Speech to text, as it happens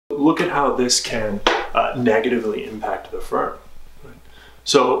look at how this can negatively impact the firm. Right?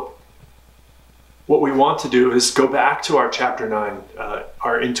 So what we want to do is go back to our Chapter 9,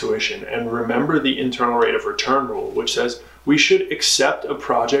 our intuition, and remember the internal rate of return rule, which says we should accept a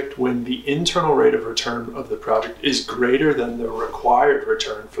project when the internal rate of return of the project is greater than the required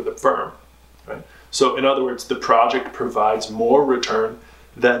return for the firm. Right? So in other words, the project provides more return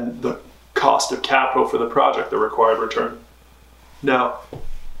than the cost of capital for the project, the required return. Now,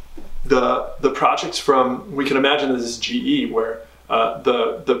 the projects from, we can imagine this is GE, where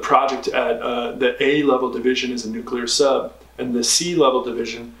the project at the A level division is a nuclear sub, and the C level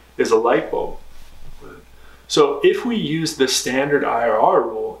division is a light bulb. So if we use the standard IRR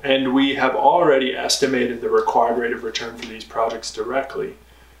rule, and we have already estimated the required rate of return for these projects directly,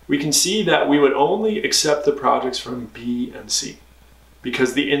 we can see that we would only accept the projects from B and C,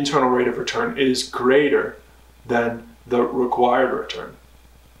 because the internal rate of return is greater than the required return,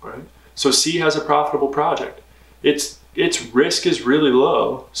 right? So C has a profitable project. Its risk is really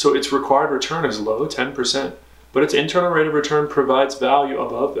low, so its required return is low, 10%, but its internal rate of return provides value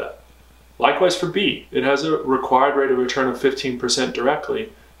above that. Likewise for B, it has a required rate of return of 15%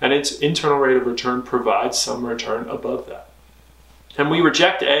 directly, and its internal rate of return provides some return above that. And we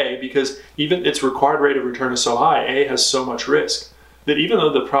reject A because even its required rate of return is so high, A has so much risk, that even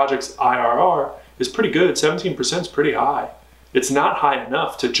though the project's IRR is pretty good, 17% is pretty high, it's not high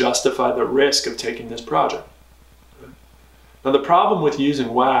enough to justify the risk of taking this project. Now the problem with using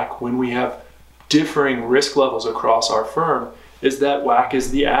WACC when we have differing risk levels across our firm is that WACC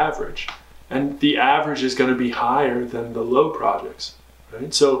is the average, and the average is going to be higher than the low projects.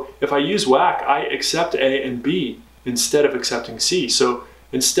 Right? So if I use WACC, I accept A and B instead of accepting C. So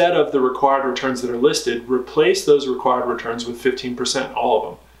instead of the required returns that are listed, replace those required returns with 15%, all of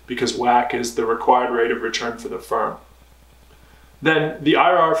them, because WACC is the required rate of return for the firm. Then the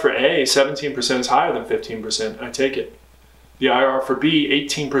IRR for A, 17% is higher than 15%, I take it. The IRR for B,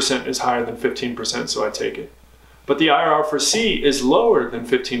 18% is higher than 15%, so I take it. But the IRR for C is lower than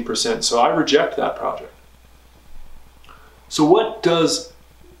 15%, so I reject that project. So what does,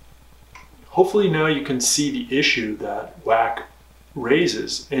 hopefully now you can see the issue that WACC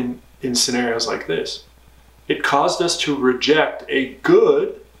raises in scenarios like this. It caused us to reject a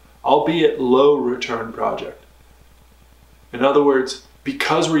good, albeit low return project. In other words,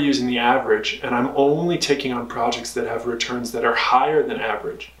 because we're using the average and I'm only taking on projects that have returns that are higher than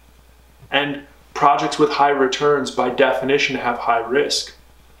average, and projects with high returns by definition have high risk,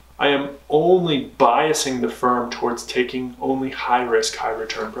 I am only biasing the firm towards taking only high risk, high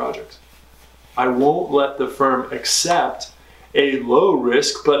return projects. I won't let the firm accept a low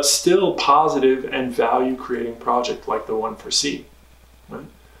risk but still positive and value creating project like the one for C. Right?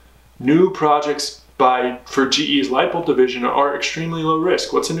 New projects for GE's light bulb division are extremely low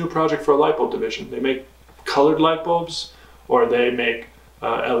risk. What's a new project for a light bulb division? They make colored light bulbs, or they make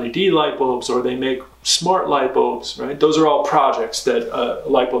LED light bulbs, or they make smart light bulbs, right? Those are all projects that a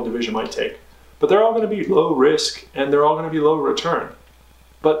light bulb division might take. But they're all going to be low risk and they're all going to be low return.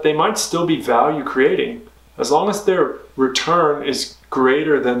 But they might still be value creating as long as their return is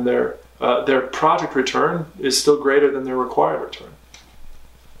greater than their project return is still greater than their required return.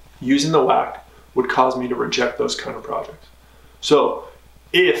 Using the WACC would cause me to reject those kind of projects. So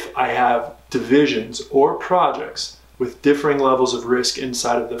if I have divisions or projects with differing levels of risk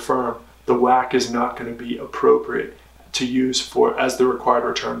inside of the firm, the WACC is not going to be appropriate to use as the required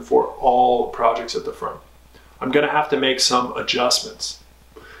return for all projects at the firm. I'm going to have to make some adjustments.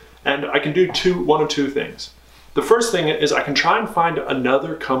 And I can do one of two things. The first thing is I can try and find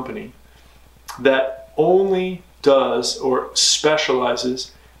another company that only does or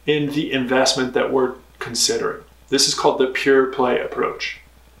specializes in the investment that we're considering. This is called the pure play approach.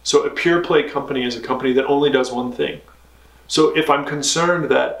 So a pure play company is a company that only does one thing. So if I'm concerned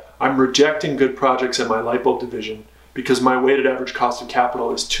that I'm rejecting good projects in my light bulb division because my weighted average cost of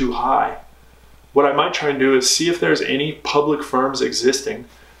capital is too high, what I might try and do is see if there's any public firms existing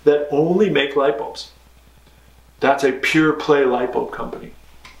that only make light bulbs. That's a pure play light bulb company.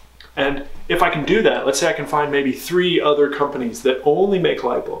 And if I can do that, let's say I can find maybe 3 other companies that only make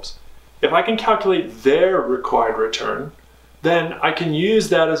light bulbs. If I can calculate their required return, then I can use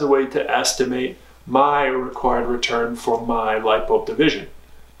that as a way to estimate my required return for my light bulb division,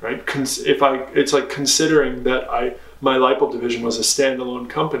 right? It's like considering that my light bulb division was a standalone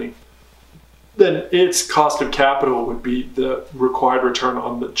company, then its cost of capital would be the required return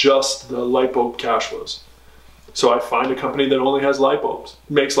on just the light bulb cash flows. So I find a company that only has light bulbs,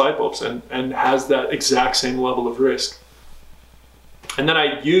 makes light bulbs, and has that exact same level of risk. And then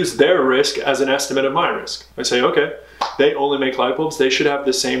I use their risk as an estimate of my risk. I say, okay, they only make light bulbs. They should have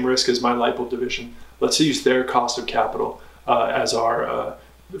the same risk as my light bulb division. Let's use their cost of capital as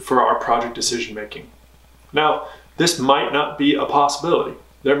for our project decision making. Now, this might not be a possibility.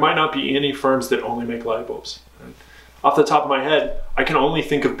 There might not be any firms that only make light bulbs. Right? Off the top of my head, I can only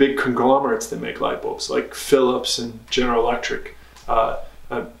think of big conglomerates that make light bulbs, like Philips and General Electric,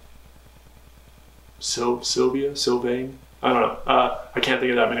 Sylvain. I don't know. I can't think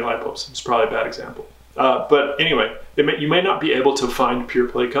of that many light bulbs. It's probably a bad example. But anyway, you may not be able to find pure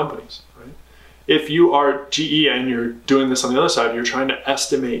play companies. Right? If you are GE and you're doing this on the other side, you're trying to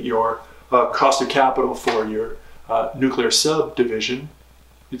estimate your cost of capital for your nuclear subdivision,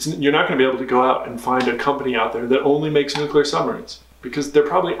 you're not going to be able to go out and find a company out there that only makes nuclear submarines, because there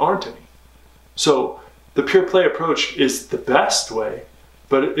probably aren't any. So the pure play approach is the best way,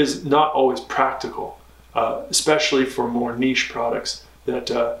 but it is not always practical, especially for more niche products that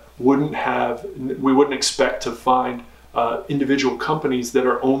we wouldn't expect to find individual companies that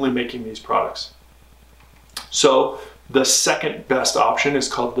are only making these products. So the second best option is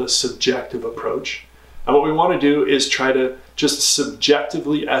called the subjective approach. And what we want to do is try to just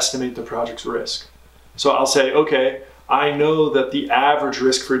subjectively estimate the project's risk. So I'll say, okay, I know that the average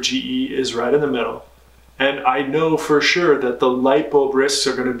risk for GE is right in the middle, and I know for sure that the light bulb risks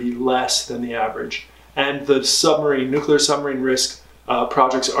are going to be less than the average, and the nuclear submarine risk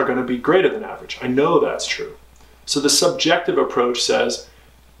projects are going to be greater than average. I know that's true. So the subjective approach says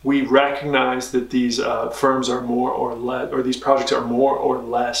we recognize that these firms are more or less, or these projects are more or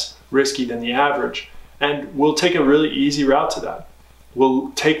less risky than the average. And we'll take a really easy route to that. We'll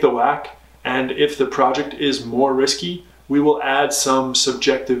take the WACC, and if the project is more risky, we will add some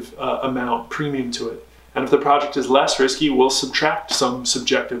subjective amount premium to it. And if the project is less risky, we'll subtract some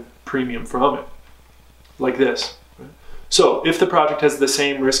subjective premium from it, like this. So if the project has the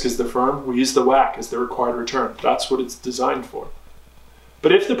same risk as the firm, we use the WACC as the required return. That's what it's designed for.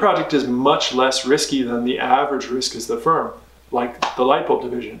 But if the project is much less risky than the average risk as the firm, like the light bulb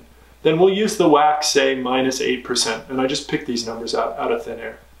division, then we'll use the WACC, say, -8%. And I just picked these numbers out of thin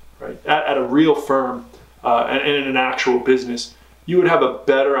air, right? At a real firm and in an actual business, you would have a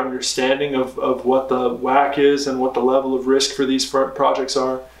better understanding of what the WACC is and what the level of risk for these projects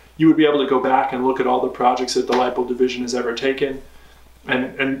are. You would be able to go back and look at all the projects that the light bulb division has ever taken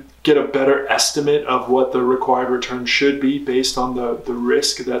and get a better estimate of what the required return should be based on the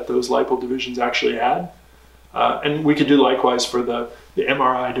risk that those light bulb divisions actually had. And we could do likewise for the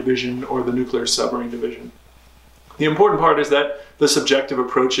MRI division or the nuclear submarine division. The important part is that the subjective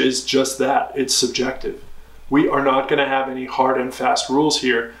approach is just that. It's subjective. We are not going to have any hard and fast rules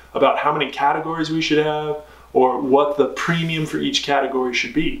here about how many categories we should have or what the premium for each category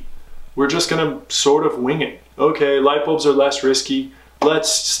should be. We're just going to sort of wing it. Okay, light bulbs are less risky.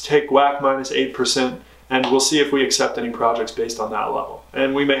 Let's take WACC -8%, and we'll see if we accept any projects based on that level.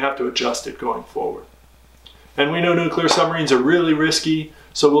 And we may have to adjust it going forward. And we know nuclear submarines are really risky,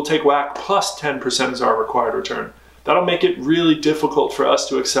 so we'll take WACC plus 10% as our required return. That'll make it really difficult for us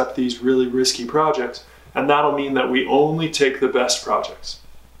to accept these really risky projects, and that'll mean that we only take the best projects.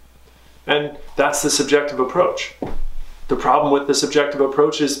 And that's the subjective approach. The problem with the subjective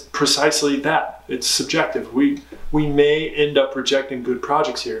approach is precisely that. It's subjective. We may end up rejecting good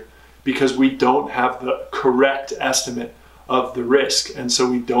projects here because we don't have the correct estimate of the risk, and so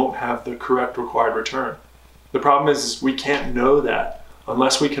we don't have the correct required return. The problem is we can't know that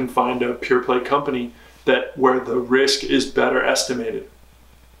unless we can find a pure play company where the risk is better estimated.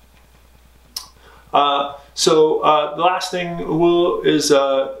 The last thing is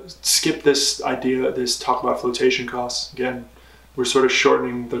skip this idea, this talk about flotation costs. Again, we're sort of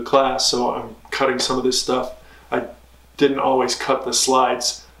shortening the class, so I'm cutting some of this stuff. I didn't always cut the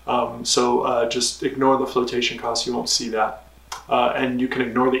slides, so just ignore the flotation costs, you won't see that. And you can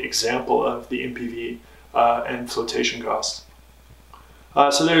ignore the example of the MPV and flotation costs.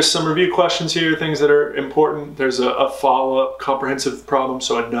 So there's some review questions here, things that are important. There's a follow-up comprehensive problem,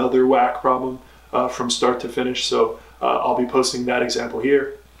 so another WACC problem from start to finish. So I'll be posting that example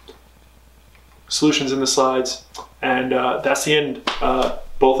here. Solutions in the slides. And that's the end,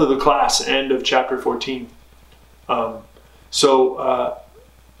 both of the class, end of chapter 14.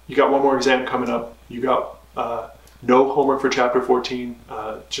 You got one more exam coming up. You got no homework for chapter 14,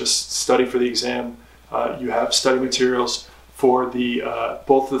 just study for the exam. You have study materials for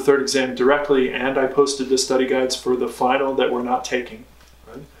both the third exam directly, and I posted the study guides for the final that we're not taking.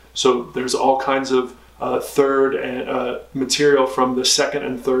 Right? So there's all kinds of third and material from the second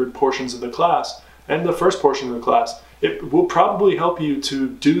and third portions of the class, and the first portion of the class. It will probably help you to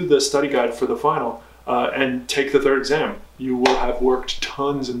do the study guide for the final and take the third exam. You will have worked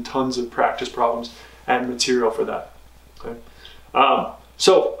tons and tons of practice problems and material for that. Okay.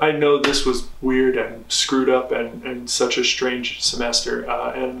 So I know this was weird and screwed up and such a strange semester,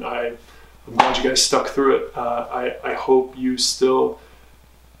 and I'm glad you guys stuck through it. I hope you still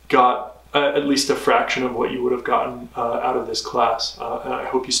got at least a fraction of what you would have gotten out of this class, and I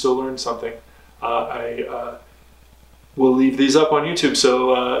hope you still learned something. I will leave these up on YouTube,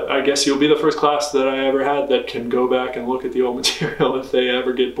 so I guess you'll be the first class that I ever had that can go back and look at the old material if they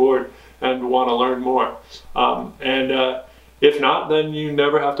ever get bored and want to learn more. If not, then you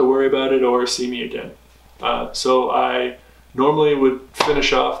never have to worry about it or see me again. So I normally would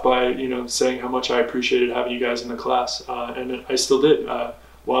finish off by saying how much I appreciated having you guys in the class, and I still did.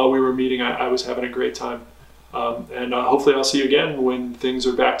 While we were meeting, I was having a great time. Hopefully I'll see you again when things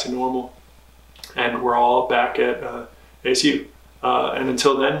are back to normal and we're all back at ASU. And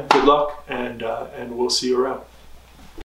until then, good luck, and we'll see you around.